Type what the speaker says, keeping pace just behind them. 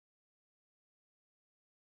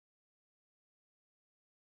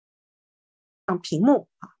屏幕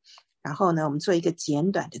啊，然后呢，我们做一个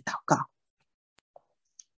简短的祷告。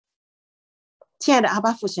亲爱的阿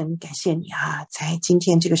爸父神，感谢你啊，在今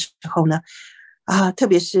天这个时候呢，特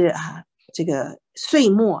别是这个岁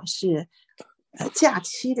末是假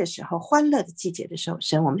期的时候，欢乐的季节的时候，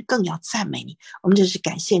神，我们更要赞美你，我们真是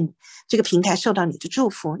感谢你，这个平台受到你的祝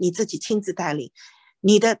福，你自己亲自带领，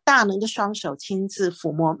你的大能的双手亲自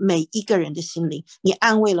抚摸每一个人的心灵，你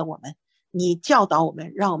安慰了我们，你教导我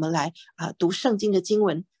们，让我们来读圣经的经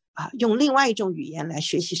文。用另外一种语言来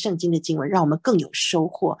学习圣经的经文，让我们更有收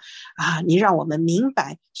获你让我们明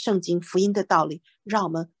白圣经福音的道理，让我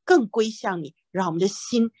们更归向你，让我们的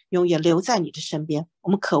心永远留在你的身边。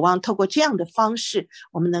我们渴望透过这样的方式，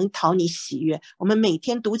我们能讨你喜悦，我们每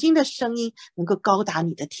天读经的声音能够高达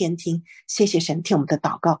你的天庭。谢谢神听我们的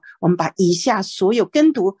祷告，我们把以下所有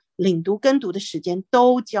领读跟读的时间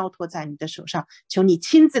都交托在你的手上，求你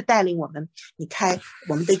亲自带领我们，你开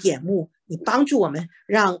我们的眼目，你帮助我们，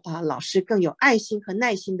让老师更有爱心和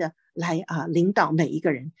耐心的来领导每一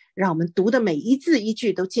个人，让我们读的每一字一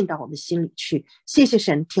句都进到我们心里去。谢谢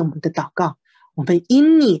神听我们的祷告，我们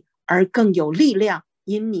因你而更有力量，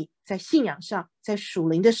因你在信仰上，在属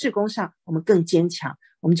灵的事工上我们更坚强。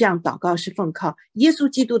我们这样祷告是奉靠耶稣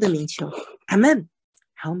基督的名求，阿们。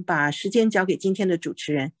好，我们把时间交给今天的主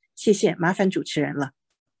持人，谢谢，麻烦主持人了。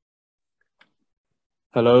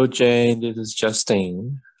 Hello Jane, this is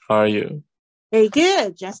Justin. How are you? Very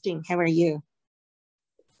good, Justin. How are you?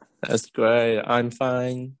 That's great. I'm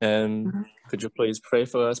fine. And could you please pray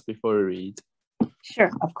for us before we read?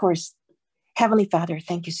 Sure, of course. Heavenly Father,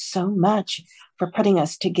 thank you so much for putting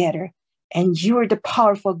us together. And you are the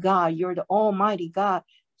powerful God. You're the almighty God.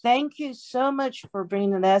 Thank you so much for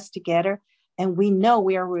bringing us together. And we know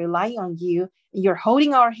we are relying on you. You're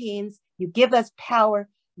holding our hands. You give us power,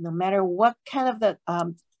 no matter what kind of the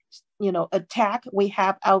attack we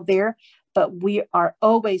have out there. But we are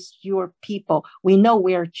always your people. We know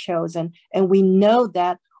we are chosen. And we know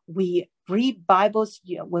that we read Bibles.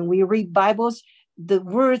 When we read Bibles,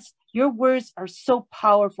 your words are so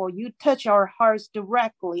powerful. You touch our hearts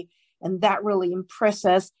directly. And that really impresses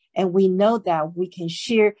us. And we know that we can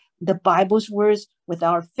share the Bible's words with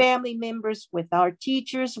our family members, with our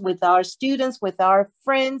teachers, with our students, with our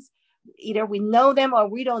friends. Either we know them or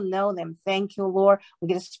we don't know them. Thank you, Lord. We're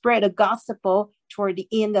going to spread the gospel toward the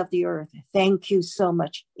end of the earth. Thank you so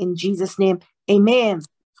much. In Jesus' name, amen.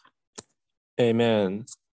 Amen.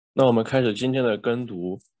 那我们开始今天的跟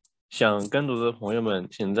读。想跟读的朋友们，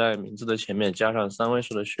请在名字的前面加上3位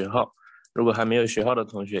数的学号。如果还没有学号的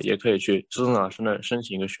同学，也可以去志忠老师那儿申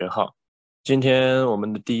请一个学号。今天我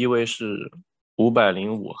们的第一位是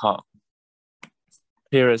505号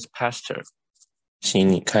Paris Pastor， 请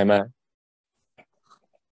你开麦。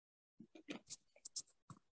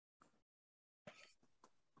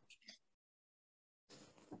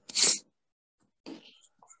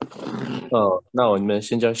那我们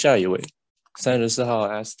先叫下一位34号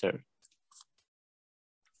Esther。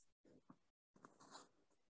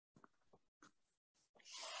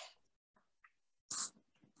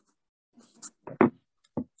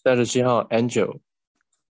37号 Angel。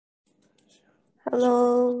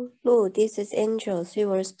 Hello, Lu, this is Angel. 3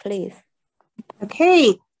 words, please.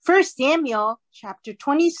 Okay, 1 Samuel chapter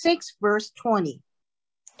 26, verse 20.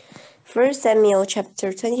 1 Samuel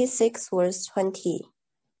chapter 26, verse 20.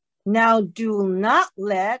 Now do not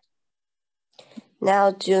let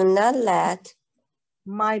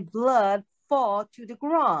my blood fall to the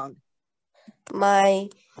ground. My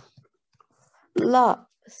blood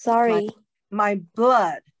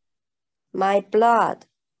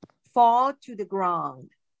fall to the ground.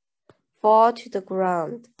 Fall to the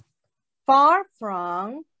ground. Far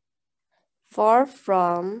from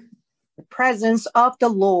the presence of the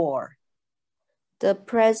Lord. The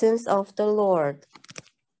presence of the Lord.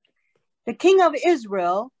 The King of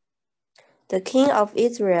Israel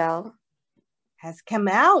has come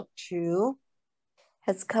out to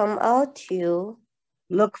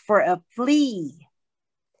look for a flea.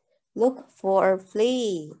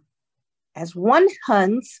 As one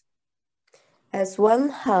hunts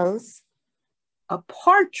a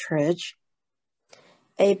partridge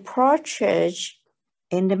in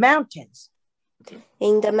the mountains.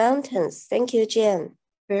 Thank you, Jen.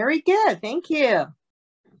 Very good. Thank you.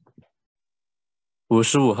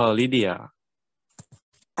 55号 Lydia。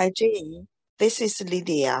 Hi, Jane. This is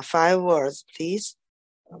Lydia. 5 words, please.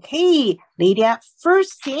 Okay, Lydia, 1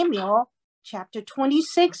 Samuel chapter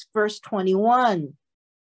 26, verse 21.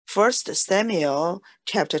 1 Samuel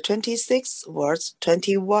chapter 26, verse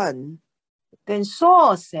 21. Then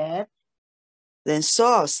Saul said,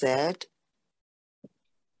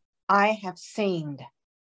 I have sinned.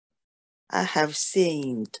 I have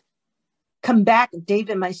sinned. Come back,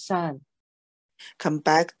 David, my son, Come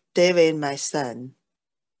back, David, my son,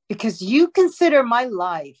 because you consider my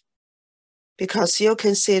life because you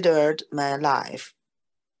considered my life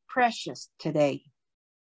precious today.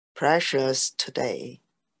 precious today.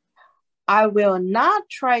 I will not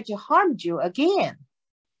try to harm you again.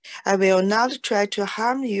 I will not try to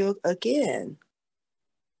harm you again.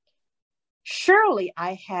 Surely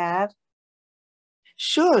I have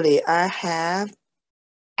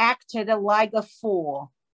acted like a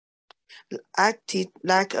fool acted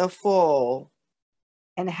like a fool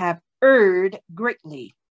and have erred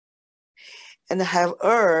greatly. and have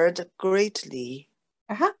erred greatly.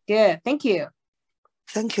 Good. Thank you.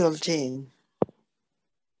 Thank you, Jane.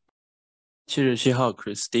 77号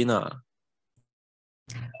Christina.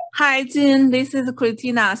 Hi, Jin. This is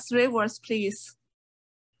Christina. 3 words, please.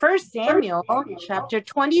 1 Samuel chapter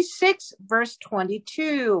 26, verse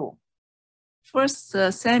 22. 1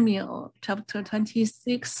 Samuel chapter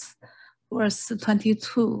 26, verse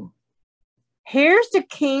 22. Here's the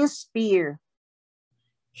king's spear.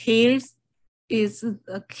 Here is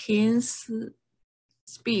the king's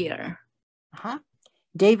spear.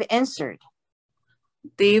 David answered,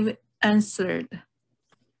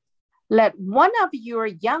 Let one of your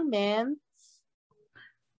young men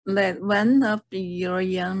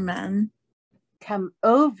come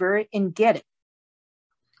over and get it.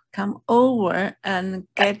 Come over and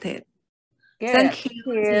get it. Good. Thank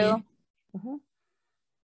you.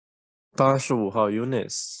 85号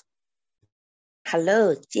Eunice.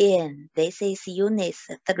 Hello, Jane. This is Eunice.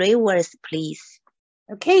 3 words, please.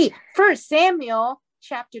 Okay, 1 Samuel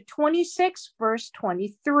chapter 26, verse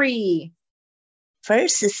 23. 1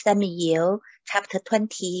 Samuel chapter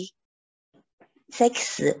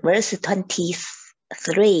 26, verse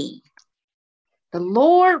 23. The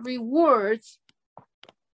Lord rewards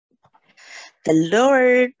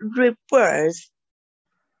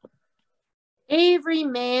every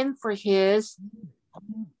man for his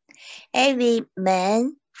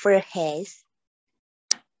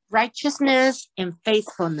righteousness and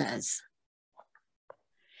faithfulness.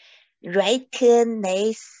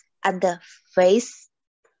 Righteousness and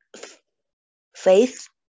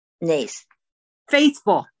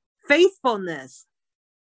faithfulness.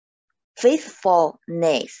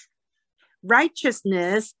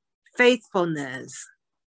 Righteousness, faithfulness.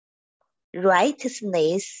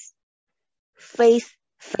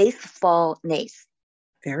 Faithfulness.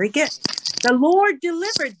 Very good. The Lord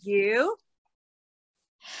delivered you.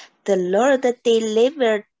 The Lord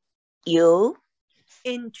delivered you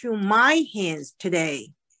into my hands today.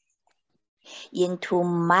 Into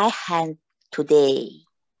my hand today.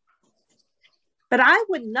 But I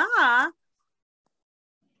would not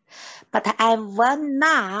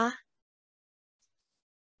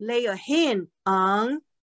lay a hand on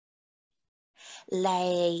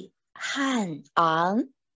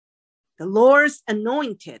the Lord's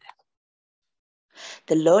anointed.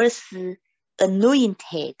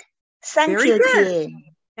 Thank Very you, good. Jane.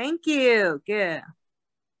 Thank you. Good.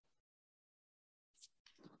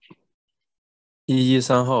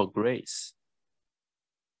 113号 Grace.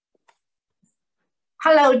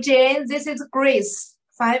 Hello, Jane. This is Grace.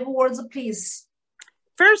 5 words, please.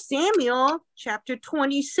 1 Samuel chapter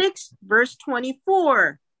 26, verse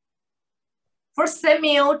 24. 1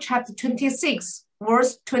 Samuel chapter 26,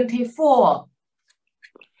 verse 24.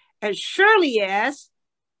 As surely as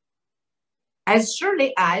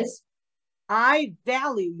I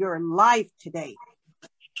value your life today.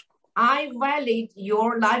 I value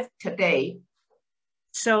your life today.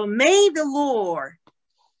 So may the Lord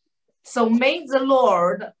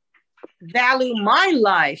value my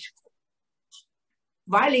life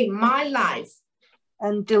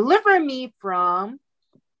and deliver me from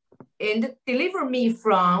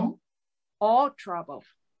all trouble.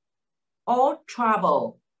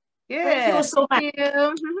 Good. Thank you so much.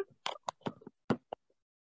 Thank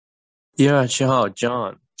you. 127号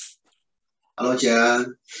John. Hello,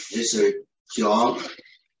 Jan. This is John.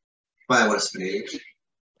 5 words, please.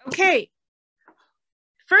 Okay.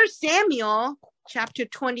 1 Samuel chapter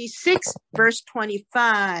 26, verse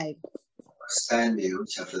 25. Samuel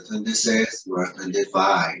chapter 26, verse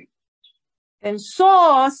 25. And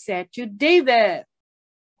Saul said to David,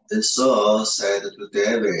 And Saul said to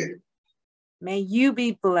David, May you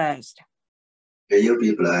be blessed. May you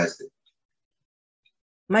be blessed,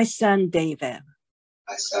 my son David.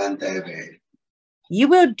 my son David. You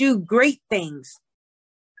will do great things.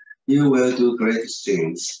 You will do great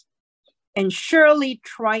things. And surely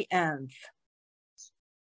triumph.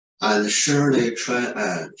 And surely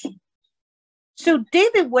triumph. So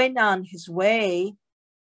David went on his way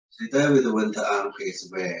So David went on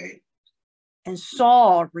his way, and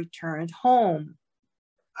Saul returned home.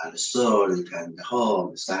 and Saul returned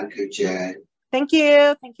home. Thank you, Jane. Thank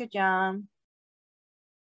you. Thank you, John.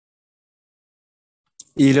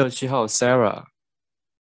 167号 Sarah。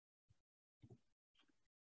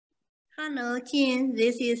 Hello, Jean.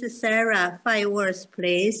 This is Sarah. 5 words,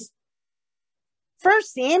 please. 1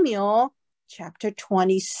 Samuel chapter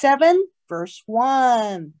 27, verse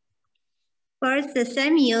 1. 1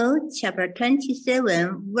 Samuel chapter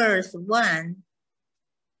 27, verse 1.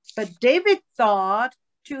 But David thought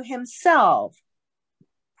to himself,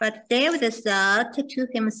 But David thought to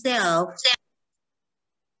himself,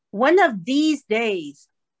 one of these days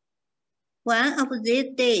one of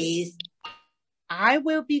these days, I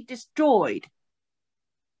will be destroyed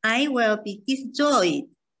I will be destroyed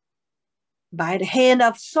by the hand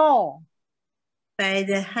of Saul. by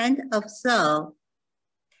the hand of Saul.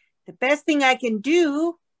 The best thing I can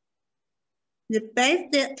do The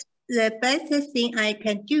best thing I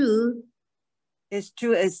can do is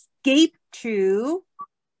to escape to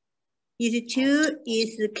is to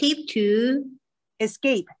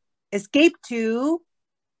escape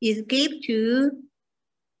to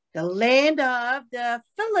the land of the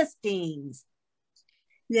Philistines.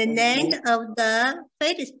 the land of the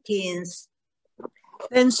Philistines.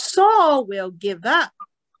 Then Saul will give up,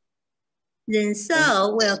 Then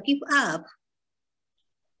Saul will give up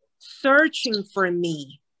searching for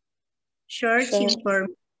me. searching for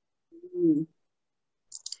me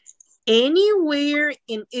Anywhere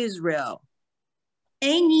in Israel.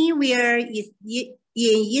 anywhere in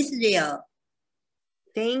Israel.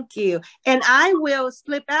 Thank you. And I will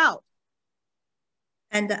slip out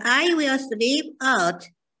And I will slip out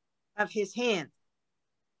of his hand.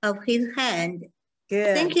 of his hand.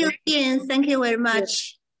 Good. Thank you, Jean. Thank you very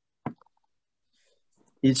much.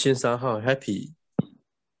 173号 Happy。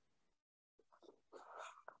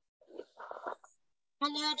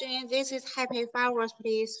 Hello, Jane. This is Happy. 5 words,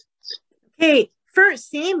 please. Okay, 1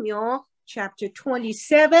 Samuel chapter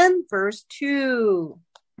 27, verse 2.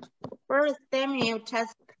 1 Samuel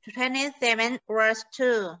chapter 27, verse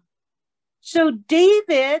 2. So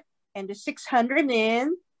David and the 600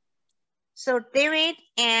 men So David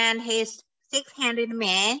and his 600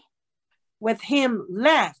 men with him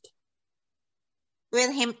left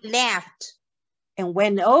and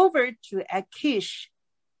went over to Achish,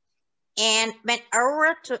 and went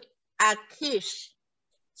over to Achish,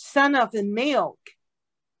 son of Milk,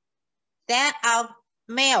 son of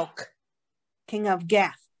Milk, king of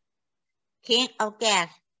Gath. king of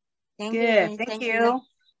Gath. Thank Good, you. thank you.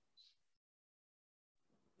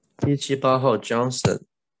 178号 Johnson。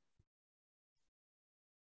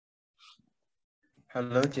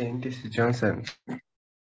 Hello, Jane. This is Johnson.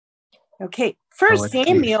 Okay, 1 What,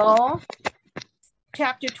 Samuel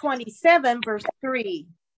chapter 27, verse 3.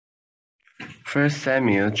 1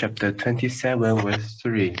 Samuel chapter 27, verse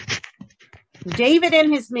 3. David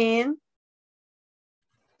and his men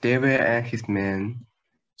David and his men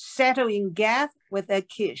settled in Gath with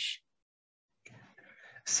Achish.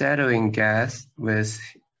 settled in Gath with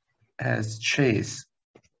as chase.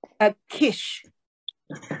 Achish.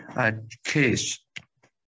 Achish.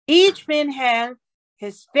 Each man had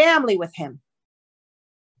his family with him.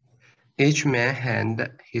 Each man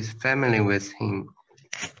had his family with him.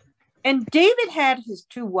 And David had his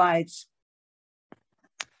 2 wives,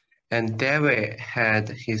 And David had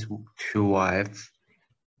his 2 wives,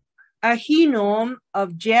 Ahinoam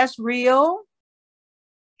of Jezreel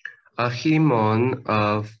Ahimon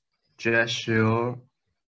of Jeshua,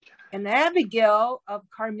 and Abigail of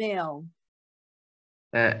Carmel.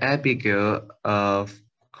 and Abigail of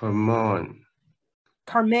Carmel,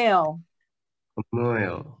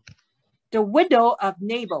 the widow of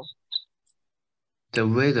Nabal. the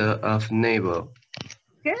widow of Nabal.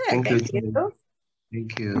 Good, Thank you, thank you. Jane.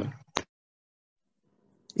 Thank you.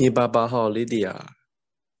 188号 Lydia。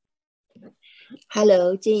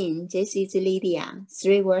 Hello, Jean. This is Lydia.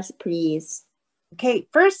 3 words, please. Okay,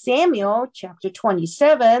 1 Samuel chapter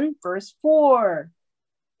 27, verse 4.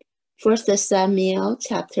 1 Samuel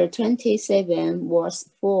chapter 27, verse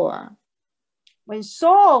 4. When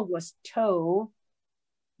Saul was told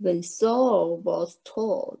When Saul was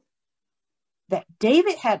told that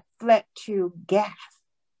David had fled to Gath,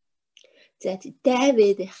 that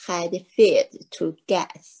David had fled to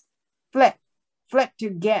Gath, fled to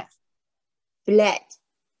Gath,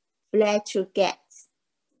 fled to Gath,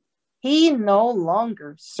 he no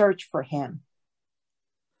longer searched for him.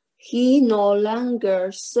 he no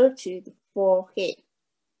longer searched for him.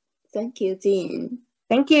 Thank you, Jean.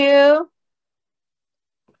 Thank you.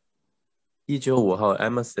 195号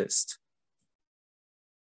Amethyst。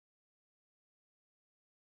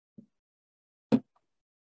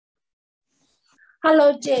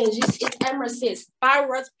Hello, Jane. This is Emerson. 5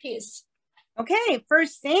 words, please. Okay, 1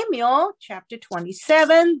 Samuel chapter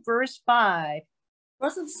 27, verse 5.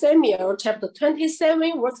 1 Samuel chapter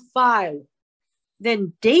 27, verse 5.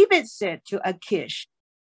 Then David said to Achish.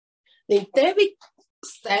 Then David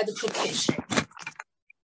said to Achish.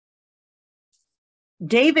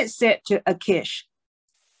 David said to Achish.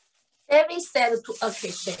 David said to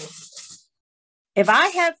Achish. If I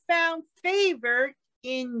have found favor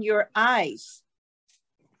in your eyes.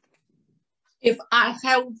 If I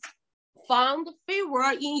have found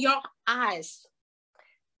favor in your eyes.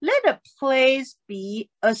 Let a place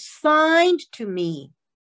be assigned to me.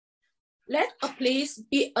 Let a place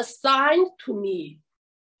be assigned to me.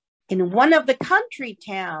 In one of the country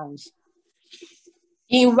towns.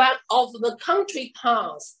 In one of the country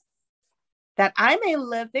towns. That I may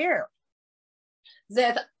live there.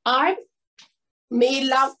 That I may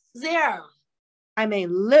live there. I may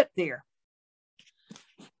live there.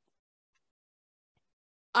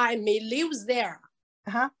 I may live there.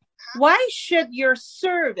 Why should your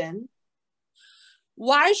servant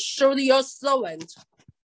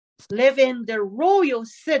live in the royal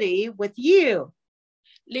city with you?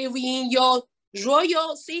 Live in your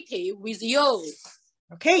royal city with you.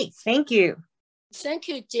 Okay, thank you. Thank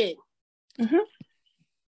you, Jane.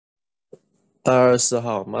 24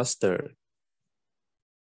号 Master.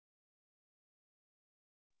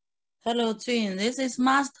 Hello, Jane. This is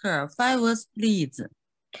Master. 5 words, please.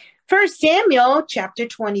 1 Samuel chapter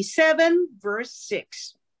 27, verse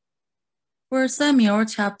 6. 1 Samuel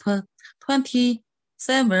chapter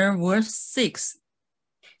 27, verse 6.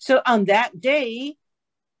 So on that day,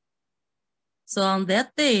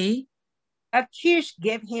 Achish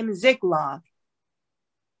gave him Ziklag.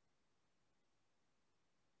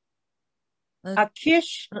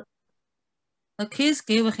 Achish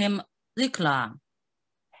gave him Ziklag.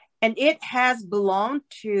 And it has belonged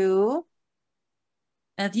to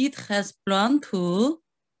the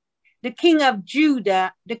king of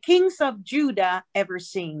Judah, the kings of Judah ever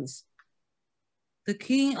since. The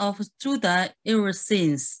king of Judah ever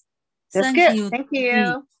since. That's good. Thank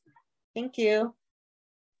you. Thank you.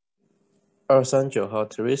 239号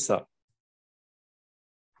Teresa.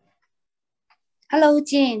 Hello,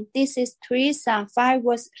 Jane. This is Teresa. 5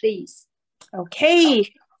 words, please.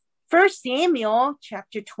 Okay. 1 Samuel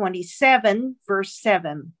chapter 27, verse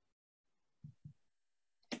 7.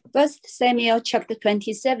 1 Samuel chapter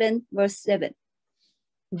 27, verse 7.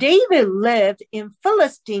 David lived in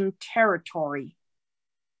Philistine territory.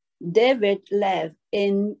 David lived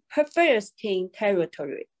in Philistine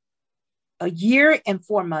territory. A year and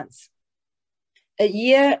 4 months. A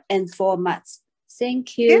year and 4 months.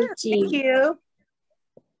 Thank you, Jean. Thank you.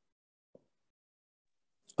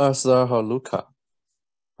 22号 Luca.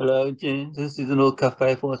 Hello, Jane. This is Luca.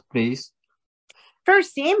 5 words, please. 1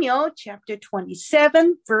 Samuel chapter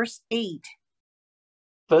 27, verse 8.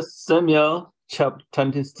 1 Samuel chapter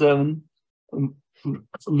 27,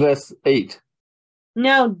 verse 8.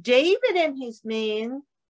 Now David and his men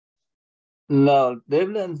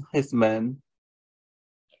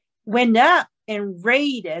went up and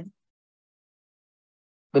raided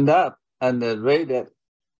the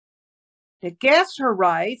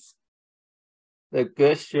Geshurites, the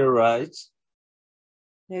Geshurites,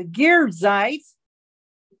 the Girzites,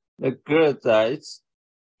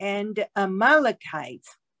 and the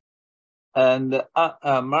Amalekites.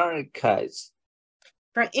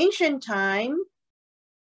 From ancient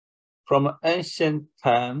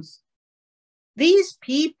times, these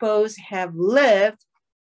peoples have lived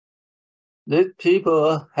in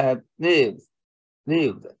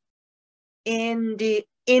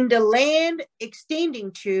the land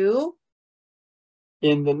extending to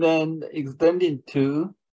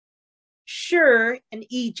Shur and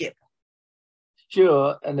Egypt.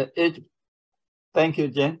 Thank you,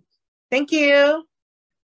 Jen. Thank you.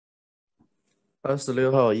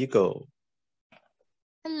 26号 Eagle.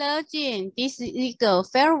 Hello, Jane. This is Eagle.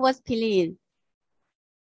 4 words, please.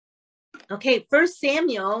 Okay, 1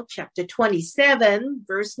 Samuel chapter 27,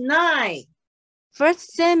 verse 9. 1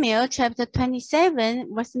 Samuel chapter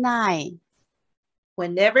 27, verse 9.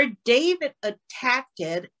 Whenever David attacked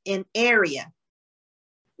an area.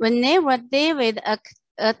 Whenever David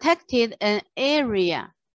attacked an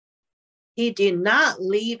area. He did not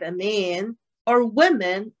leave a man or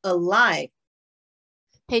woman alive.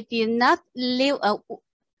 He did not leave a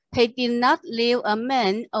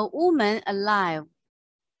man or woman alive.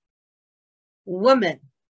 Woman.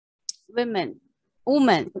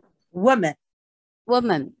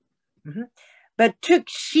 Mm-hmm. But took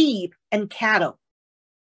sheep and cattle.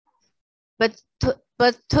 But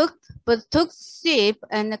took sheep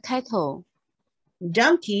and cattle.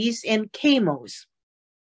 donkeys and camels,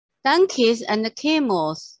 donkeys and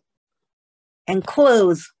camels, and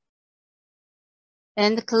clothes.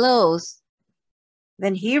 and clothes.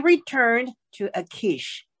 Then he returned to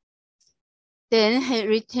Achish. Then he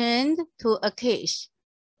returned to Achish.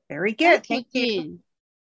 Very good. Thank you, Jean.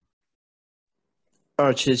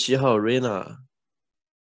 277号 Rina。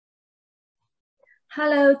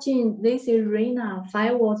 Hello, Jean. This is Rina.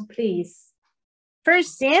 5 words, please. 1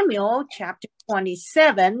 Samuel chapter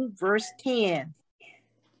 27, verse 10.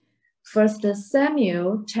 1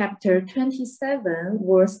 Samuel chapter 27,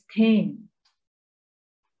 verse 10.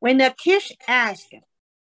 When Achish asked,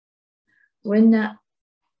 When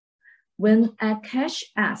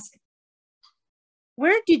Achish asked,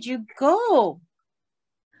 where did you go?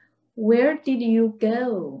 Where did you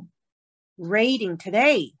go? Raiding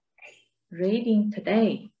today. Reading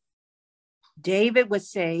today. David would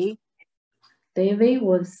say,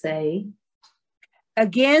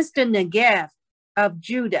 against the Negev of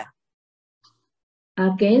Judah.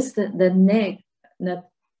 Against the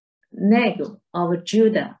Negev of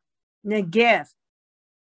Judah. Negev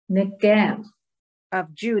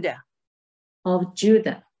of Judah.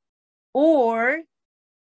 Or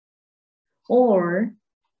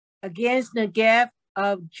against Negev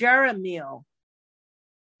of Jeremiel.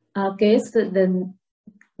 Against the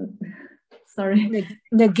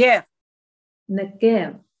Negev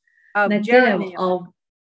of Jeremiel.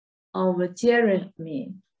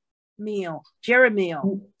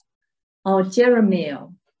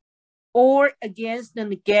 Jeremiel. Or against the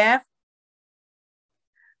Negev.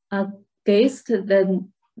 Against the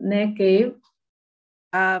Negev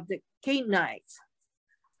of the Canaanites.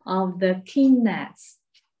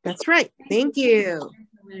 That's right. Thank you. Thank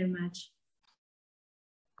you very much.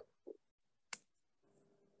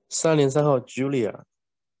 303号 Julia。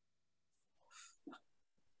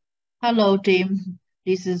 Hello, Jim.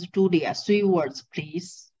 This is Julia. 3 words,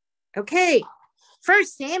 please. Okay. 1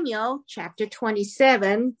 Samuel chapter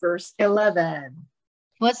 27, verse 11.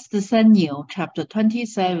 1 Samuel chapter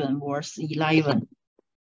 27, verse 11.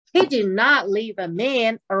 He did not leave a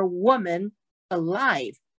man or woman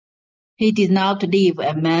alive. He did not leave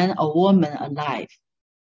a man or woman alive.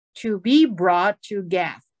 To be brought to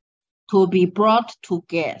Gath. To be brought to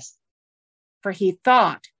Gath. For he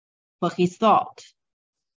thought.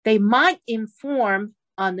 They might inform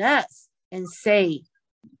on us and say.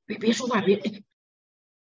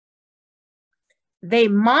 They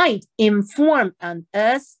might inform on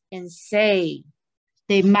us and say.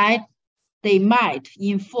 They might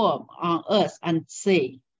inform on us and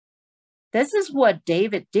say. This is what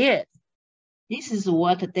David did.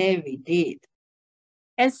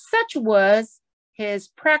 And such was his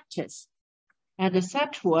practice.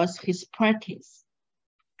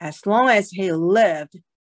 As long as he lived.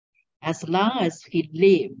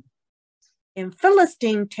 In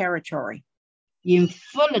Philistine territory.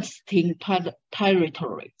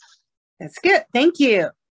 That's good. Thank you.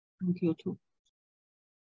 Thank you too.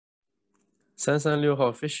 336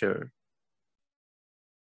号 Fisher。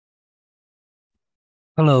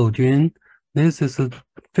 Hello, June. This is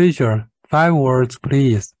Fisher. 5 words,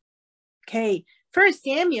 please. Okay. 1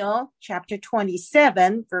 Samuel chapter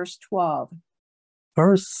 27, verse 12.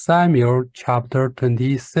 1 Samuel chapter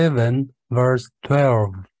 27, verse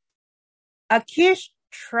 12. Achish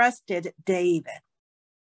trusted David.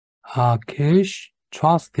 Achish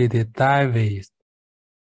trusted David.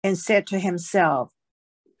 And said to himself.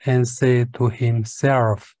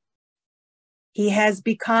 He has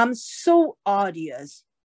become so odious.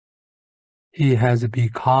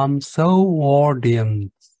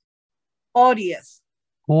 Odious.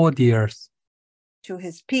 To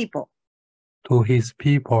his people.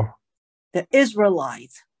 The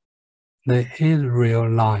Israelites. That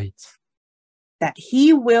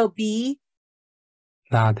he will be.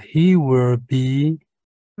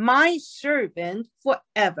 My servant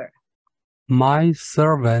forever.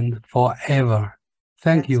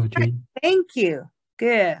 Thank you, Jean. Thank you.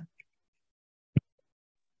 Good.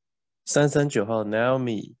 339号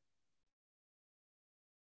Naomi。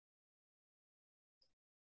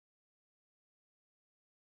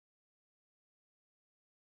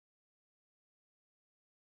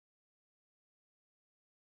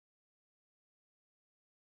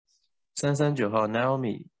 339号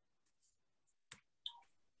Naomi。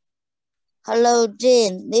 Hello,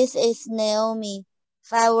 Jane. This is Naomi.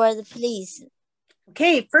 5 words, please.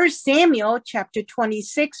 Okay, 1 Samuel chapter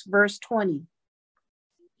 26, verse 20.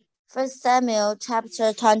 1 Samuel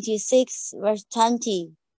chapter 26, verse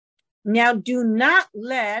 20. Now do not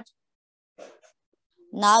let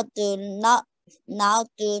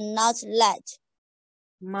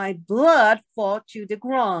My blood fall to the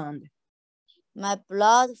ground. My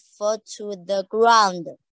blood fall to the ground.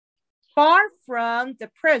 Far from the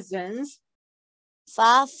presence.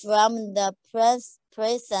 Far from the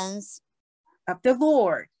presence of the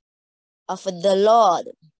Lord. Of the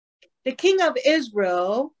Lord. The King of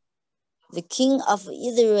Israel. The King of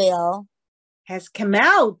Israel. Has come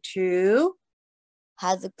out to.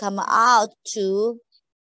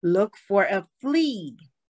 Look for a flea.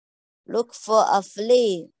 Look for a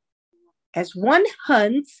flea. As one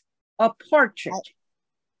hunts a partridge.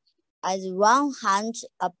 As one hunts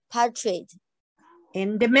a partridge.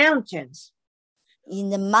 In the mountains. In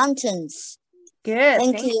the mountains. Good.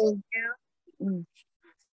 Thank you.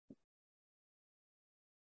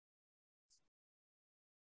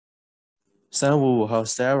 355号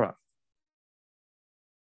Sarah.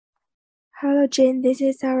 Hello, Jane. This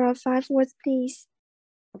is Sarah. 5 words, please.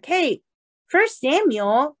 Okay. 1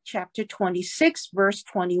 Samuel chapter 26, verse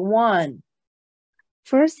 21.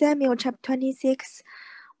 1 Samuel chapter 26,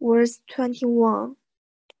 verse 21.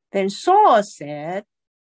 Then Saul said,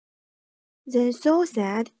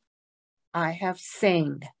 I have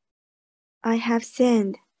sinned. I have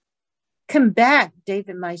sinned. Come back,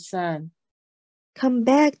 David, my son. Come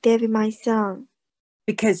back, David, my son.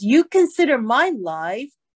 Because you consider my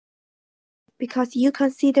life. Because you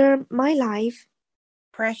consider my life.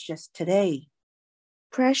 Precious today.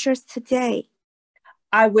 Precious today.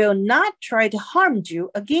 I will not try to harm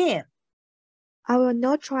you again. I will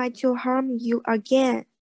not try to harm you again.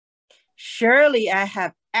 Surely I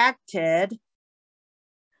have acted.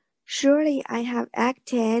 Surely I have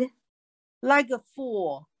acted. Like a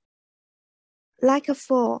fool. Like a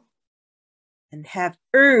fool. And have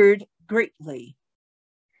erred greatly.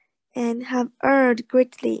 And have erred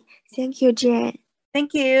greatly. Thank you, Jane.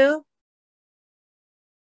 Thank you.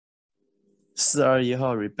 421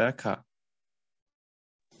号 Rebecca.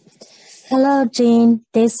 Hello, Jane.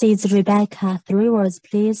 This is Rebecca. 3 words,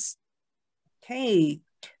 please. Okay.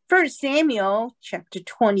 1 Samuel chapter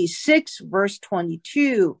 26, verse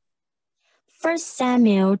 22. 1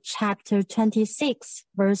 Samuel chapter 26,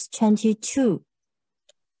 verse 22.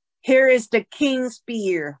 Here is the king's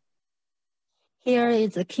spear. Here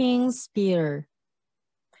is the king's spear.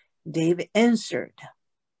 David answered.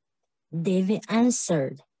 David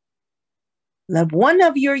answered. Let one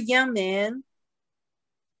of your young men.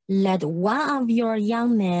 Let one of your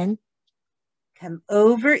young men. Come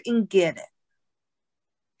over and get it.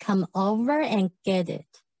 Come over and get it.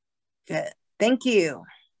 Good. Thank you.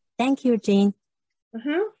 Thank you, Jane.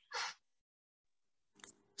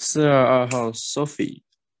 422号 Sophie.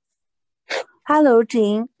 Hello,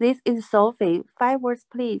 Jane. This is Sophie. 5 words,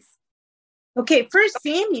 please. Okay, 1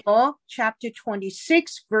 Samuel chapter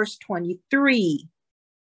 26, verse 23.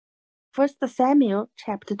 1 Samuel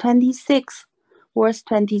chapter 26, verse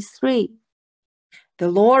 23. The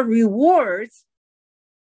Lord rewards.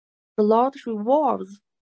 The Lord rewards.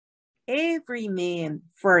 Every man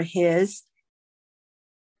for his.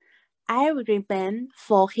 Every man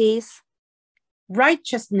for his.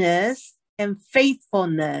 Righteousness and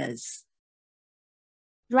faithfulness.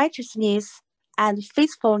 Righteousness and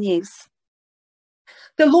faithfulness.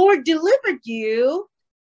 The Lord delivered you.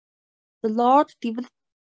 The Lord delivered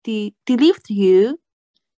you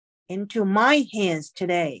into my hands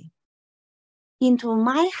today. Into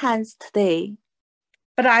my hands today.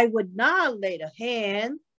 But I would not lay a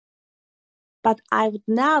hand. But I would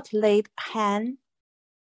not lay a hand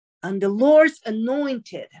on the Lord's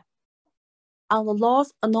anointed. On the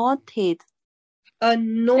Lord's anointed.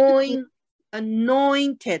 Anointed.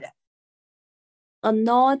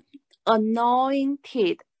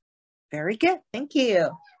 Anointed. Very good. Thank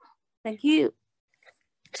you. Thank you.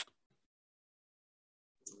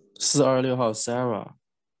 426号 Sarah.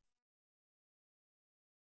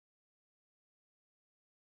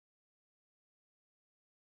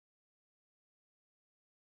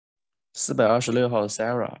 .426号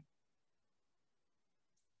Sarah.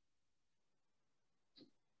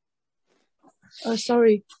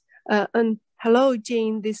 Sorry. Hello,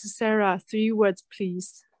 Jane. This is Sarah. 3 words,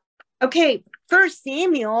 please. Okay. 1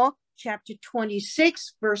 Samuel chapter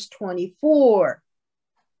 26, verse 24.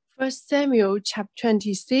 1 Samuel chapter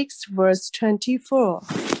 26, verse 24.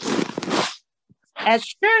 As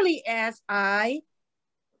surely as I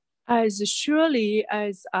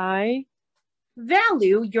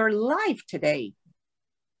value your life today.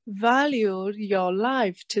 Value your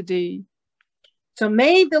life today. So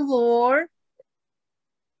may the Lord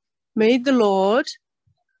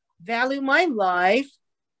value my life.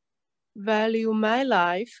 Value my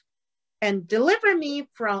life. And deliver me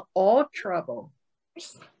from all trouble.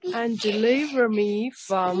 And deliver me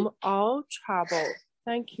from all trouble.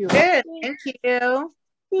 Thank you. Good. Thank you.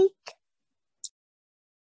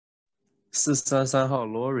 433号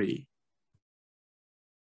Lori。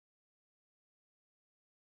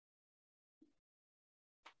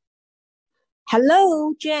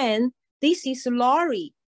 Hello, Jen. This is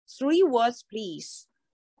Laurie. 3 words, please.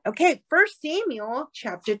 Okay, 1 Samuel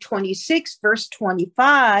chapter 26, verse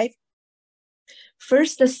 25. 1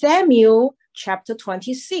 Samuel chapter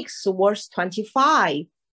 26, verse 25.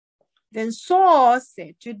 Then Saul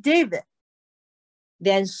said to David,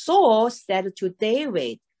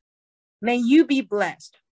 May you be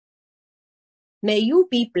blessed. May you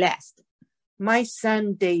be blessed. My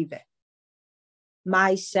son David.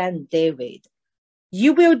 My son David.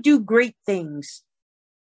 You will do great things.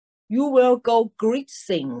 You will go great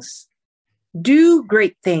things. Do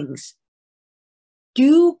great things.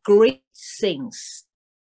 Do great things.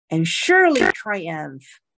 And surely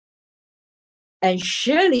triumph. And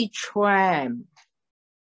surely triumph.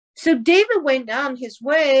 So David went on his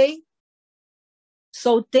way.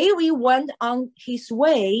 So David went on his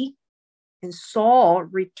way. And Saul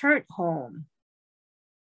returned home.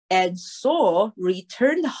 And Saul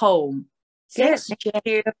returned home. Thanks,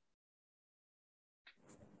 Jen.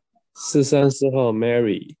 434号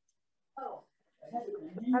Mary。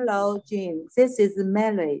 Hello, Jim. This is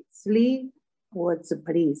Mary. 3 words,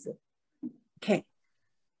 please. Okay.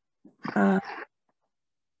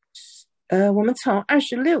 我们从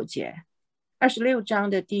26章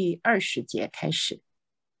的第20节开始。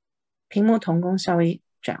屏幕同工稍微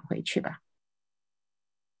转回去吧。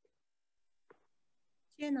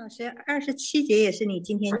娟老师，27节也是你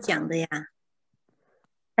今天讲的呀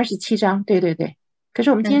？27章，对对对。可是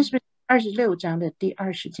我们今天是不是26章的第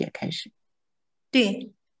20节开始？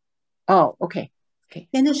对。哦 ，OK，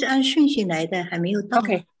 现在是按顺序来的，还没有到。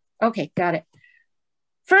Okay, got it.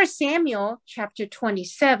 1 Samuel chapter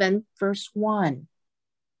 27, verse 1.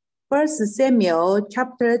 1 Samuel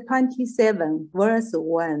chapter 27, verse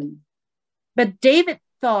 1. But David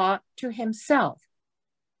thought to himself.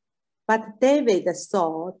 But David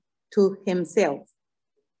thought to himself.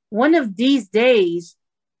 One of these days,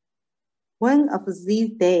 I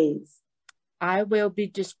will be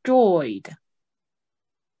destroyed.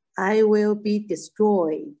 I will be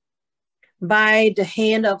destroyed. By the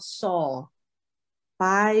hand of Saul.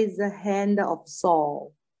 By the hand of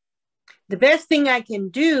Saul. The best thing I can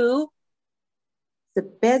do. The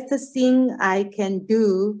best thing I can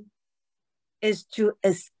do. Is to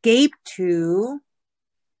escape to.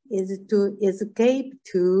 The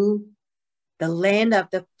land of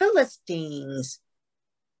the Philistines.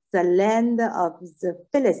 The land of the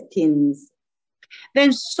Philistines.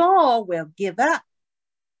 Then Saul will give up.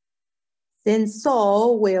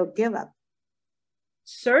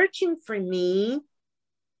 Searching for me.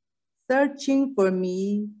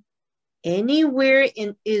 Anywhere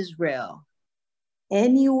in Israel.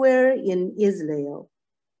 And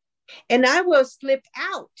I will slip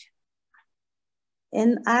out.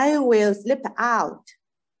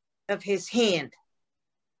 Of his hand.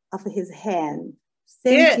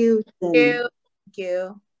 Thank you.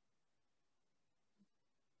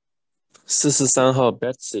 443号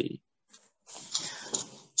Betsy。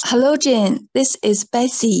 Hello, Jane. This is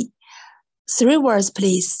Betsy. 3 words,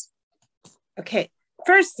 please. Okay.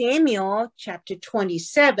 1 Samuel chapter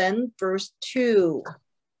 27, verse 2.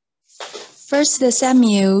 1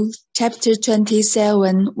 Samuel chapter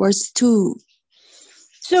 27, verse 2.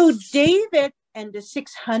 So David and the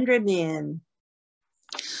 600 men.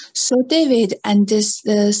 So David and the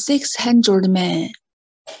 600 men.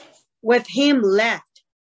 With him left.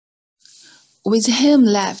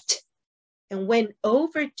 And went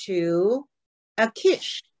over to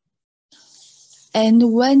Achish.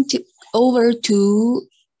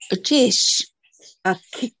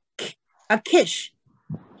 Achish.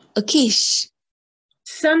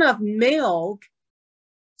 Son of Mael.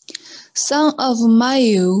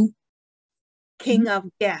 King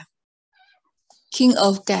of Gath.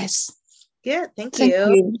 Good, thank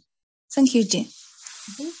you. Thank you, Jane.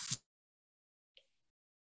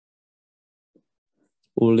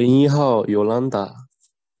 501号 Yolanda。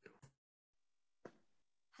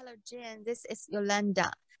 Hello, Jane. This is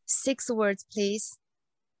Yolanda. 6 words, please.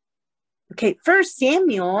 Okay, 1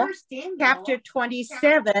 Samuel chapter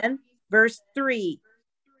 27, verse 3.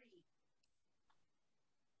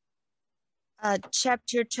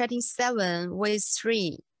 Chapter 27, verse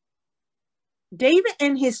 3. David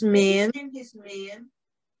and his men.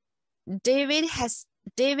 David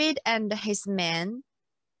and his men.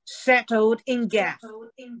 Settled in Gath.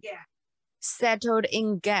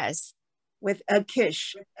 With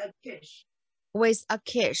Achish.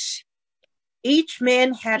 Each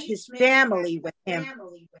man had his family with him.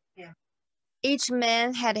 Each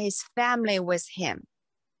man had his family with him.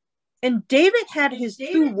 And David had his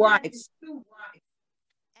two wives.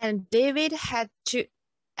 And David had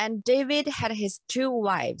his two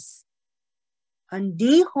wives.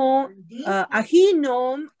 Ahinoam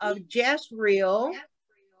of Jezreel.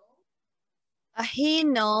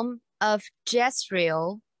 Ahinoam of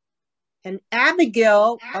Jezreel. And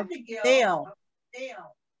Abigail of Carmel.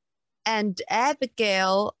 And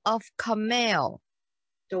Abigail of Carmel.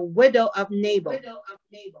 The widow of Nabal.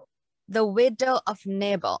 The widow of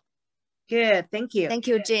Nabal. Good, thank you. Thank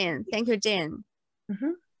you, Jane. Thank you, Jane.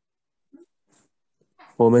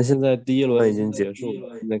 我们现在第一轮已经结束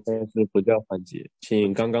了，现在开始补教环节，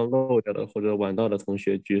请刚刚漏掉的或者晚到的同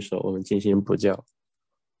学举手，我们进行补教。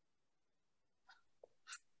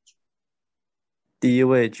第一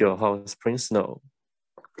位9号 Spring Snow。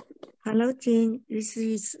 Hello, Jane. This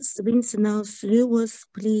is Spring Snow. 3 words,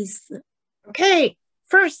 please. Okay,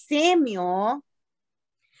 1 Samuel.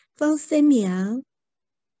 1 Samuel.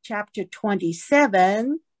 Chapter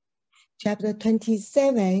 27. Chapter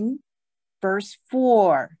 27. Verse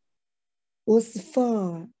 4. Verse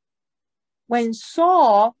 4. When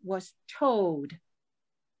Saul was told.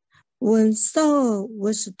 When Saul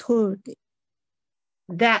was told.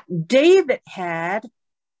 That David had.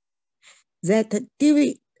 Fled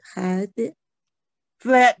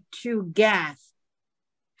to Gath.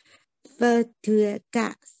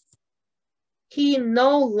 He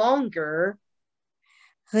no longer.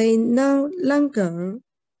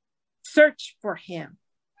 Searched for him.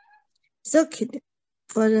 Searched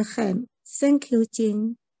for him. Thank you,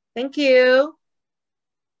 Jane. Thank you.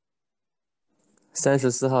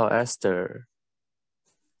 34号 Esther。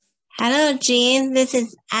 Hello, Jane. This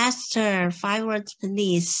is Esther. 5 words,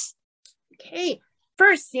 please. Okay.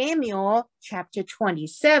 1 Samuel chapter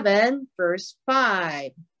 27, verse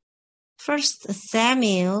 5. 1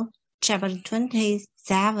 Samuel chapter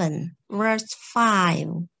 27, verse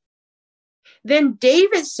 5. Then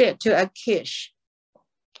David said to Achish.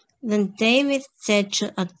 Then David said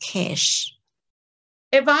to Achish.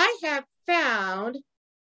 If I have found.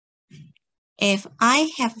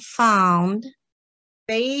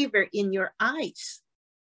 Favor in your eyes.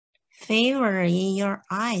 Favor in your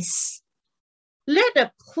eyes. Let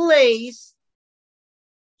a place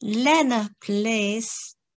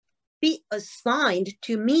be assigned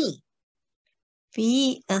to me.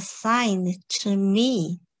 Be assigned to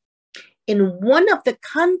me. In one of the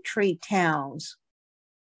country towns.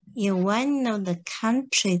 In one of the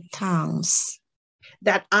country towns.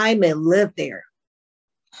 That I may live there.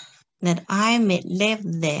 That I may live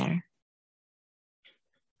there.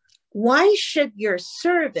 Why should your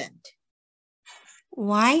servant?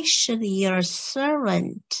 Why should your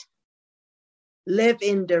servant live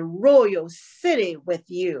in the royal city with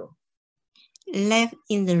you? Live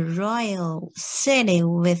in the royal city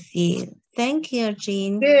with you. Thank you,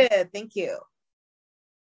 Jean. Good, thank you.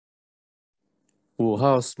 5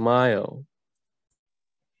号 Smile。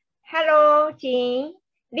 Hello, Jean.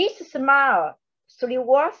 This is Smile. 3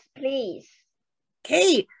 words, please.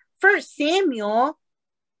 Okay, 1 Samuel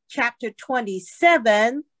chapter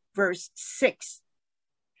 27, verse 6.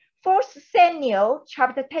 1 Samuel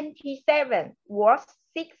chapter 27, verse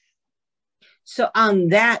 6. So on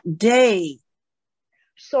that day.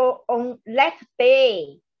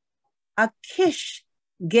 Achish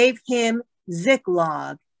gave him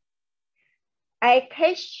Ziklag.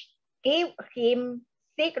 Achish gave him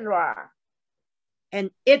Ziklag.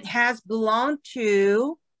 And it has belonged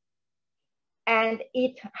to. And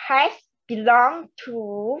it has belonged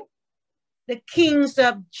to. The kings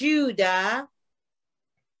of Judah.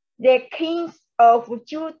 The kings of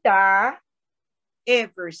Judah.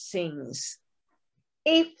 Ever since.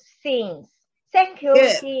 Thank you.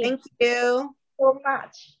 Good. Thank you so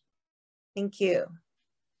much. Thank you.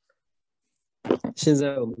 现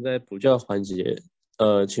在我们在补教环节，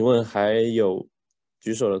请问还有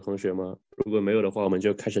举手的同学吗？如果没有的话，我们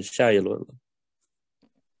就开始下一轮了。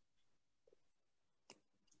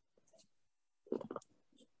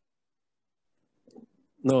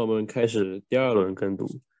那我们开始第2轮跟读，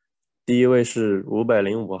第一位是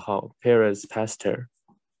505号 Perez Pastor。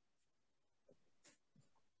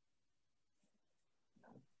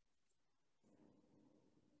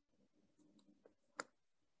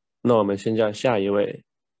 那我们先叫下一位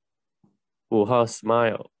5号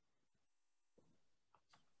Smile。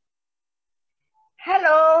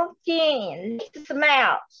 Hello, Jean.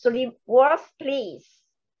 Smile. 3 words, please.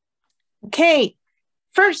 Okay,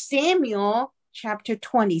 1 Samuel chapter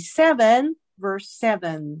 27, verse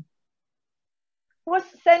 7. 1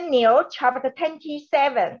 Samuel chapter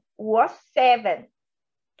 27, verse 7.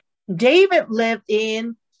 David lived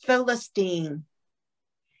in Philistine.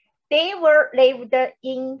 David lived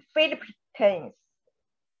in Philistines.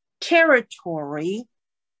 Territory.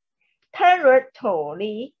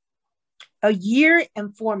 Territory. A year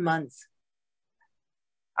and 4 months.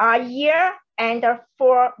 A year and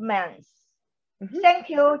 4 months. Thank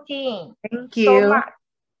you, Jean. Thank you. So much.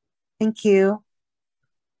 Thank you.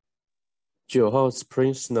 9号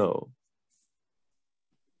Spring Snow.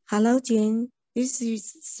 Hello, Jane. This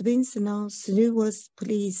is Spring Snow. 3 words,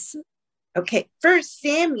 please. Okay, 1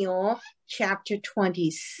 Samuel chapter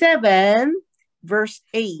 27, verse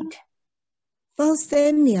 8. 1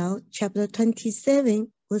 Samuel chapter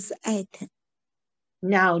 27, verse 8.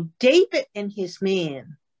 Now David and his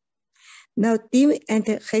men Now David and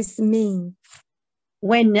his men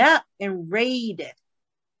went up and raided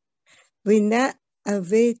the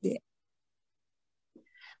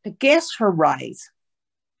Geshurites.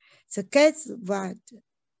 The Geshurites.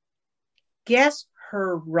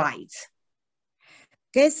 Geshurites.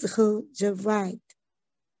 Geshurites.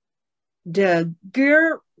 The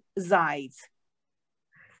Girzites.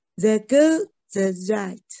 The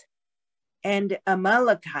Girzites. And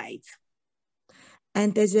Amalekites.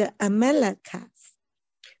 And the Amalekites.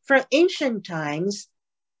 For ancient times,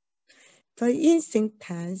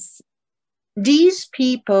 these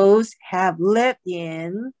peoples have lived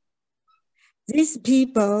in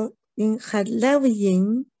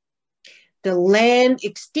the land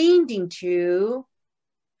extending to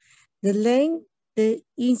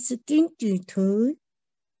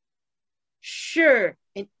Shur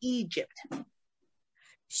in Egypt.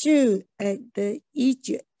 Shur and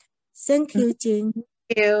Egypt. Thank you, Jane. Thank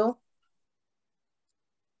you.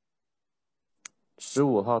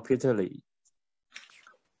 15号 Peter Lee.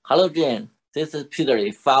 Hello, Jane. This is Peter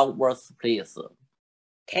Lee. 5 words, please.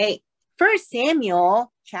 Okay. 1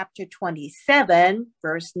 Samuel chapter 27,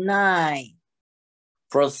 verse 9.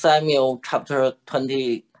 1 Samuel chapter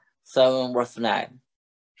 27, verse 9.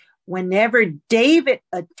 Whenever David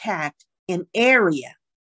attacked an area.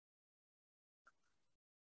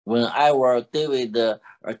 Whenever David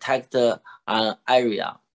attacked an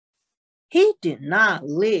area. He did not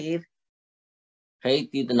live. He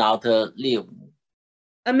did not live.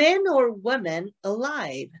 A man or woman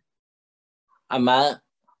alive. A man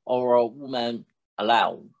or a woman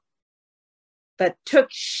alive. But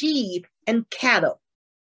took sheep and cattle.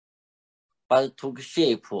 But took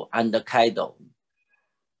sheep and cattle.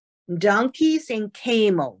 Donkeys and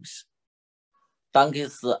camels.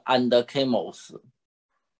 Donkeys and camels.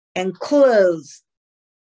 And clothes.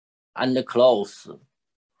 And clothes.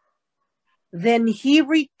 Then he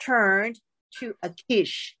returned to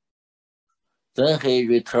Achish. Then he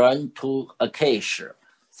returned to Achish.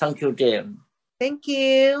 Thank you, Jane. Thank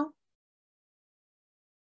you.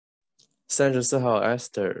 34号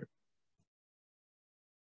Esther.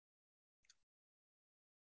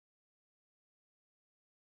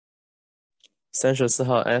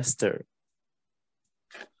 Esther.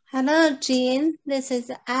 Hello, Jean. This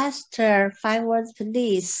is Esther. 5 words,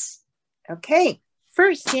 please. Okay.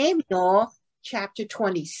 1 Samuel chapter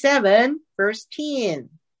 27, verse 10.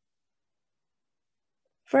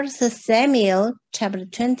 1 Samuel chapter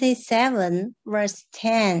 27, verse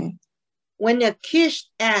 10. When Achish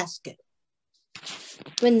asked.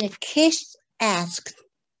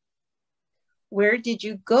 Where did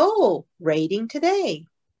you go raiding today?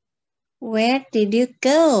 Where did you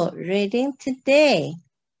go raiding today?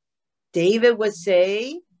 David would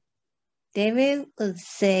say.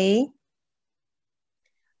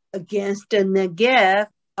 Against the Negev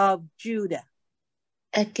of Judah.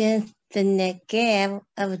 Against the Negev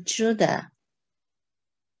of Judah.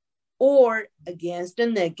 Or against the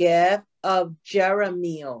Negev of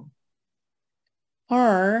Jeremiel.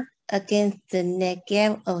 Or against the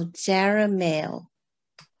Negev of Jeremiel.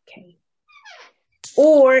 Okay.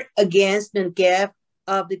 Or against the Negev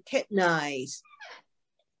of the Kenites.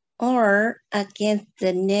 Or against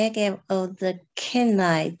the Negev of the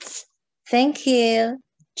Kenites. Thank you,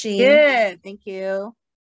 Jean. Good, thank you.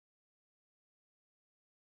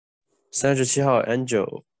 37号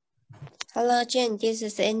Angel. Hello, Jane. This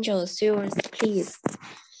is Angel. 3 words, please.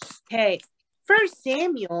 Okay. 1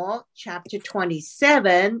 Samuel chapter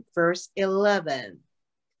 27, verse 11.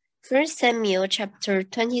 1 Samuel chapter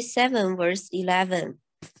 27, verse 11.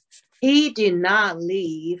 He did not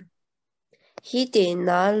leave. He did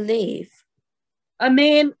not leave. A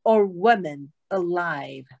man or woman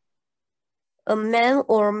alive. A man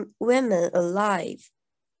or woman alive.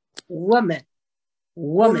 Woman.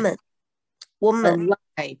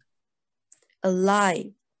 Alive.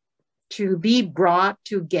 Alive. To be brought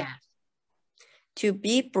to Gath. To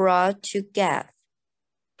be brought to Gath.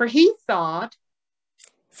 For he thought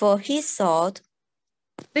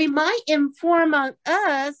they might inform on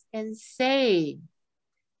us and say.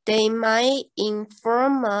 They might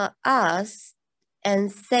inform us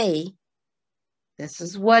and say. This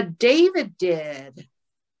is what David did.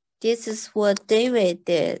 This is what David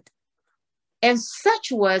did. And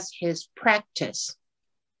such was his practice.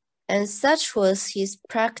 And such was his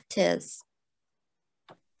practice.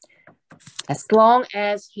 As long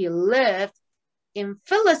as he lived in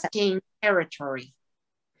Philistine territory.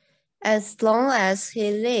 As long as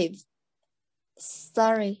he lived. As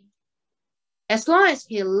long as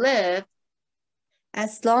he lived.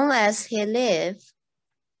 As long as he lived.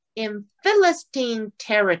 In Philistine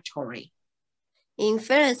territory. In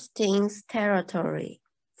Philistine's territory.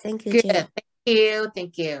 Thank you, Good. Jane.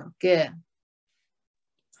 Thank you. Good.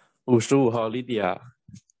 55号 Lydia.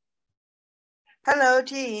 Hello,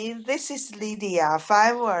 Jean. This is Lydia.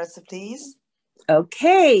 5 words, please.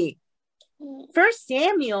 Okay. 1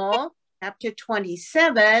 Samuel chapter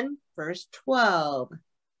 27, verse 12.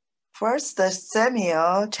 1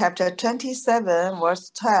 Samuel chapter 27,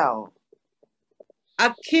 verse 12.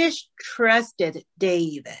 Achish trusted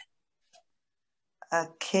David.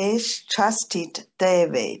 Achish trusted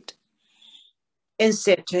David. And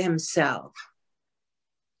said to himself.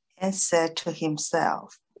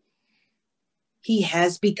 He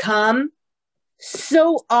has become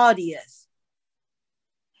so odious.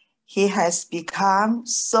 He has become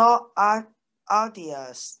so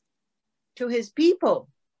odious. To his people.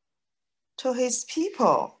 To his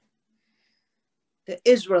people. The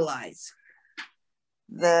Israelites.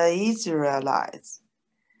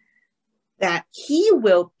 That he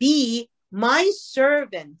will be my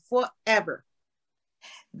servant forever.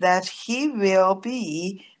 That he will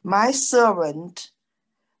be my servant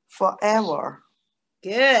forever.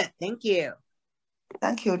 Good. Thank you.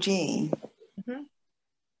 Thank you, Jean.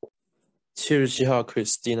 77号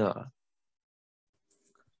Christina.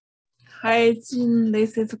 Hi, Jean.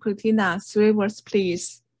 This is Christina. 3 words,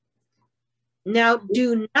 please. Now,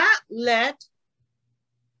 do not let.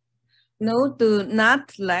 No, do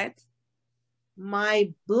not let.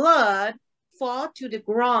 My blood fall to the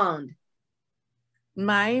ground.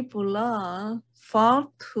 My blood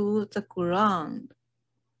fall to the ground.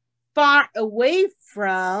 Far away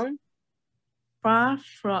from. Far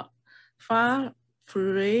from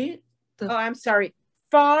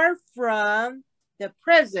the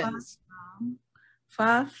presence.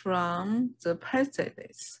 Far from the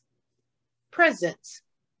presence. Presence.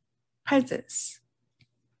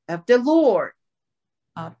 Of the Lord.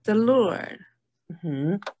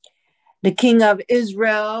 Mm-hmm. The King of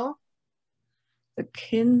Israel. The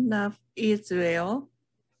King of Israel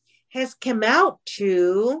has come out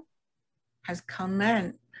to.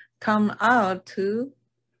 Come out to.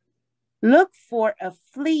 Look for a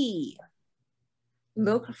flea.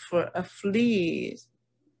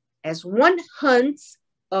 As one hunts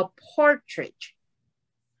a partridge.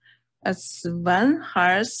 As one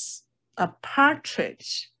hunts a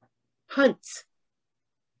partridge. Hunts.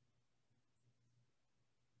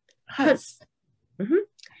 Mm-hmm.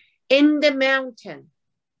 In the mountain.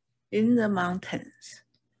 In the mountains.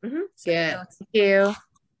 Mm-hmm. Good. Thank you.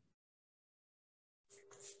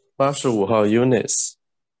 85号 Eunice.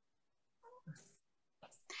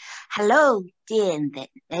 Hello, Jane.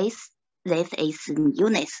 This is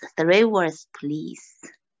Eunice. 3 words, please.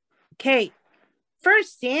 Okay. 1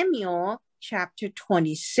 Samuel chapter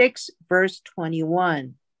 26, verse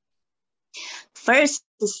 21. 1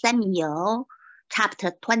 Samuel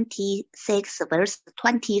chapter 26, verse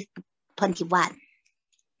 21.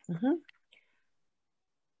 Mm-hmm.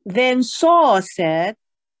 Then Saul said,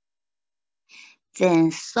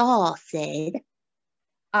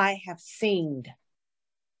 I have sinned.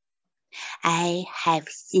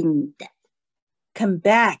 Come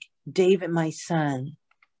back, David, my son.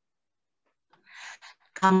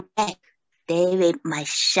 Come back, David, my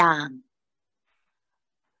son.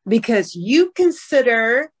 Because you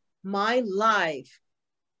consider my life.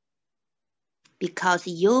 Because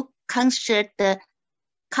you consider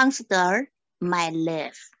my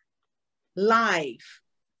life.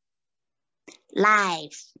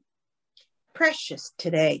 Precious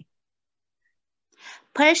today.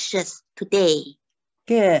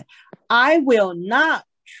 Good. I will not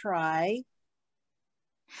try.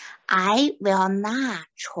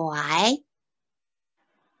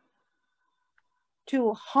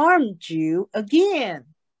 To harm you again.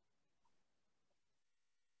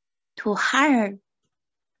 To harm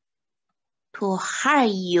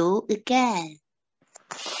you again.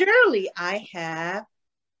 Surely I have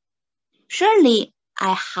Surely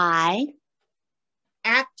I had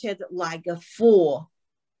acted like a fool.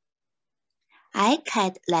 I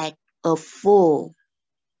acted like a fool.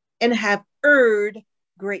 And have erred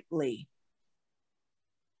greatly.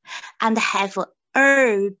 And have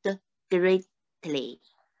erred greatly.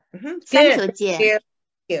 Good. 3球键。 Thank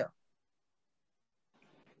you.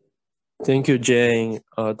 Thank you, Jane.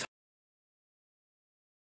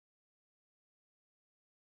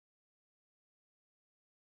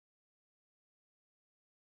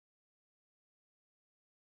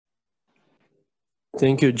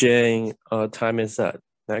 Thank you, Jane. Our time is up.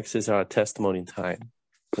 Next is our testimony time,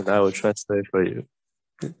 and I will translate for you.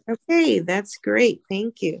 Okay, that's great.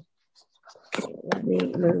 Thank you. Let me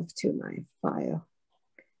move to my file.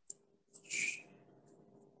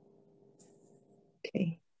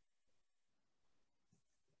 Okay.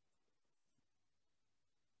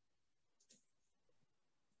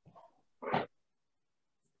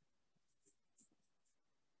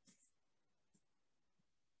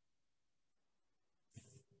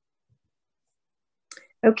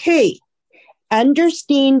 Okay,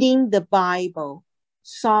 understanding the Bible,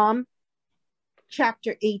 Psalm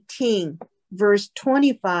chapter 18, verse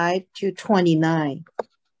 25 to 29.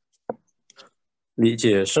 理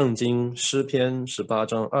解圣经诗篇18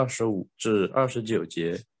章25至29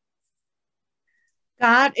节。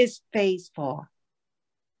 God is faithful.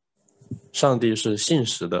 上帝是信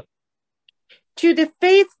实的。 To the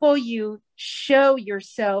faithful you show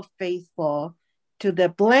yourself faithful. To the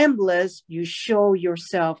blameless you show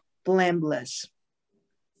yourself blameless.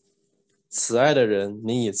 慈爱的人，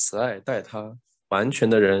你以慈爱待他；完全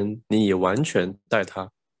的人，你以完全待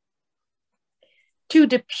他。 To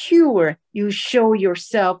the pure you show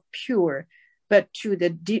yourself pure, but to the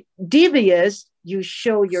devious you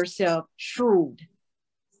show yourself shrewd.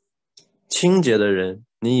 清洁的人，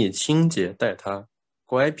你以清洁待他；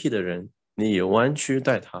乖僻的人，你以弯曲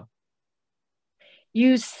待他。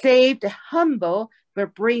 You save the humble,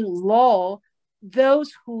 but bring low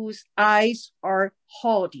those whose eyes are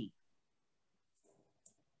haughty.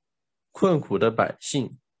 困苦的百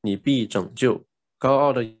姓，你必拯救；高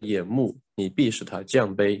傲的眼目，你必使他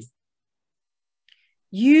降卑。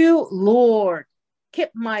 You, Lord,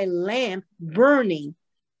 keep my lamp burning.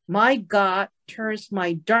 My God turns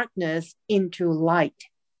my darkness into light.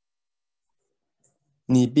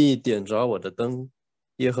 你必点着我的灯，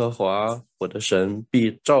耶和华我的神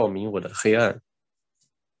必照明我的黑暗。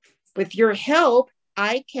 With your help,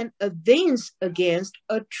 I can advance against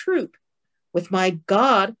a troop. With my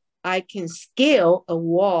God, I can scale a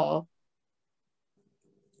wall.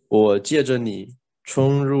 我借着你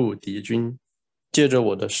冲入敌军，借着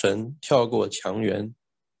我的神跳过墙垣。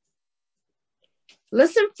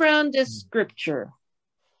 Listen from the scripture.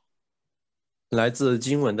 来自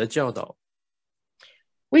经文的教导。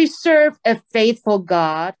 We serve a faithful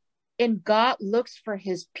God, and God looks for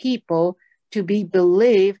his people to be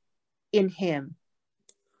believed in him.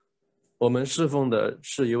 我们侍奉的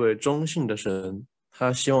是一位忠信的神，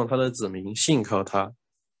他希望他的子民信靠他。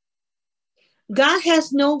 God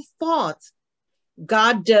has no fault.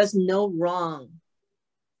 God does no wrong.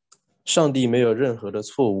 上帝没有任何的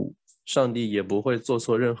错误，上帝也不会做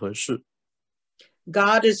错任何事。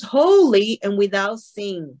 God is holy and without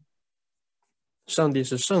sin. 上帝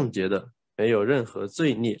是圣洁的，没有任何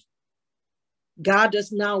罪孽。 God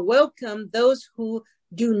does not welcome those who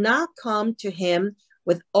do not come to him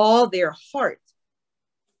with all their heart.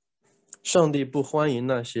 上帝不欢迎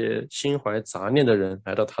那些心怀杂念的人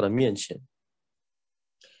来到他的面前。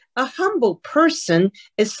 A humble person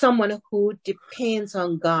is someone who depends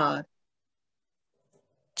on God.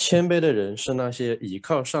 谦卑的人是那些倚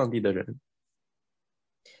靠上帝的人。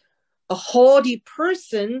 A haughty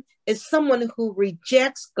person is someone who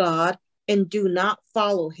rejects God and do not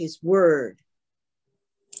follow his word.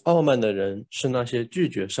 傲慢的人是那些拒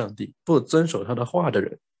绝上帝、不遵守他的话的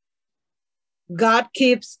人。 God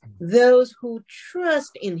keeps those who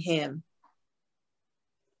trust in him.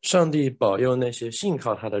 上帝保佑那些信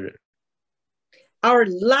靠他的人。 Our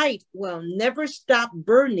light will never stop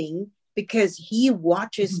burning because he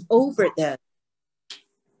watches over them.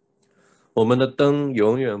 我们的灯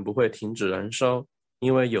永远不会停止燃烧，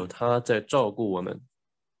因为有他在照顾我们。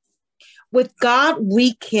 With God,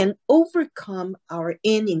 we can overcome our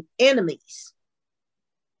enemies.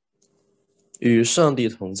 与上帝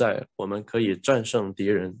同在，我们可以战胜敌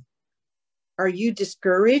人。 Are you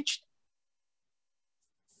discouraged?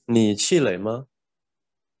 你气馁吗？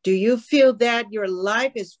 Do you feel that your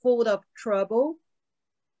life is full of trouble?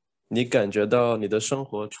 你感觉到你的生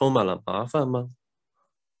活充满了麻烦吗？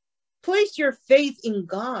 Place your faith in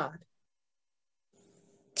God.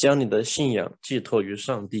 将你的信仰寄托于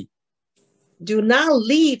上帝。Do not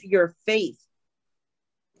leave your faith.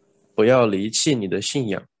 不要离弃你的信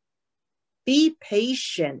仰。Be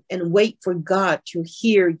patient and wait for God to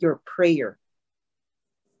hear your prayer.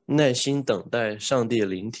 耐心等待上帝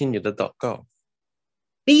聆听你的祷告。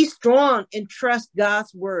Be strong and trust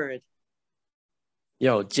God's word.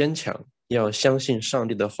 要坚强，要相信上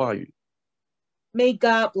帝的话语。May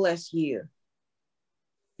God bless you.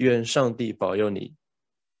 愿上帝保佑你。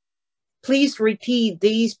Please repeat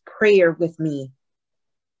these prayer with me.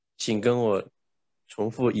 请跟我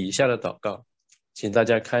重复以下的祷告，请大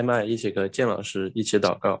家开麦，一起和建老师一起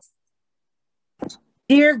祷告。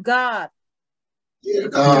Dear God, Dear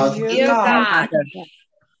God,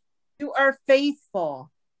 you are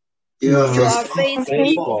faithful. you are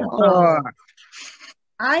faithful.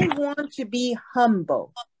 I want to be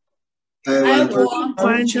humble. I want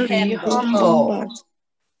to be humble.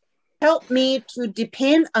 Help me to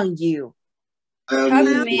depend on you.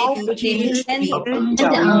 Help me to depend on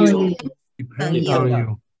you. Depend on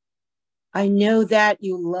you. I know that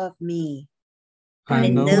you love me. I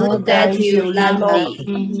know that you love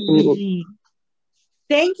me.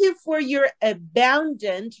 Thank you for your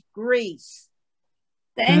abundant grace.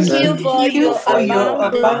 Thank you for your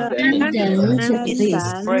abundant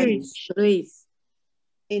grace.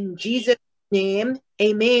 In Jesus' name,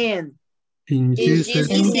 amen. In Jesus'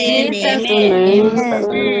 name,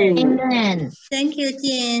 amen. Amen. Thank you,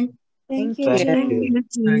 Jane. Thank you.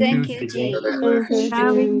 Thank you, Jane.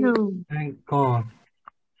 Thank God.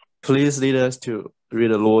 Please lead us to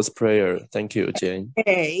read the Lord's Prayer. Thank you, Jane.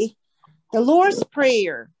 Okay. The Lord's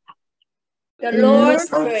Prayer. The Lord's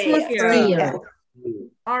Prayer.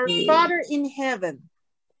 Our Father in heaven.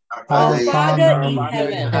 Our Father in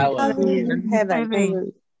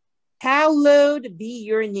heaven. Hallowed be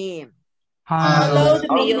your name. Hallowed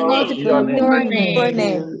be your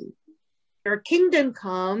name. Your kingdom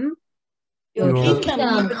come. Your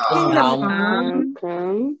kingdom come.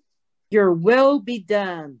 Your will be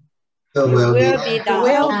done. Your will be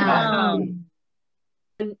done.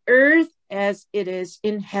 On earth as it is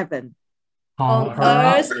in heaven. On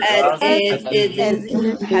earth as it is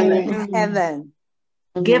in heaven.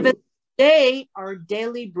 Give us today our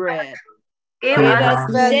daily bread. Give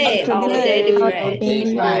us today our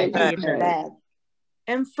daily bread.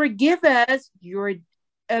 And forgive us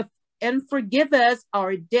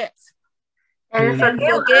our debts. And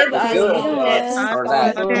forgive us our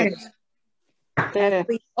debts. As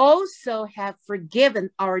we also have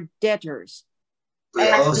forgiven our debtors.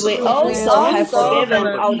 As we also have forgiven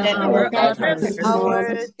our debtors.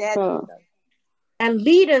 And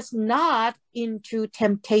lead us not into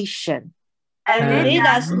temptation. And lead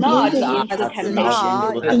us not into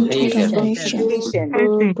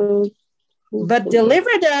temptation. But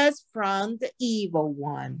deliver us from the evil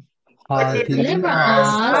one. Deliver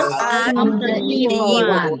us from the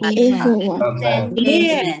evil one.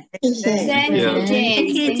 Amen. Thank you, Jane.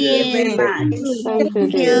 Thank you,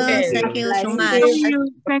 Jane. Thank you so much.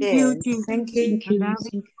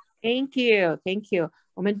 Thank you.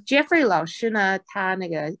 我们 Jeffrey 老师呢，他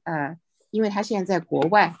因为他现在在国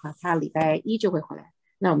外哈，他礼拜一就会回来。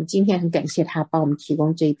那我们今天很感谢他帮我们提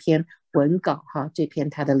供这篇文稿哈，这篇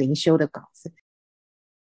他的灵修的稿子。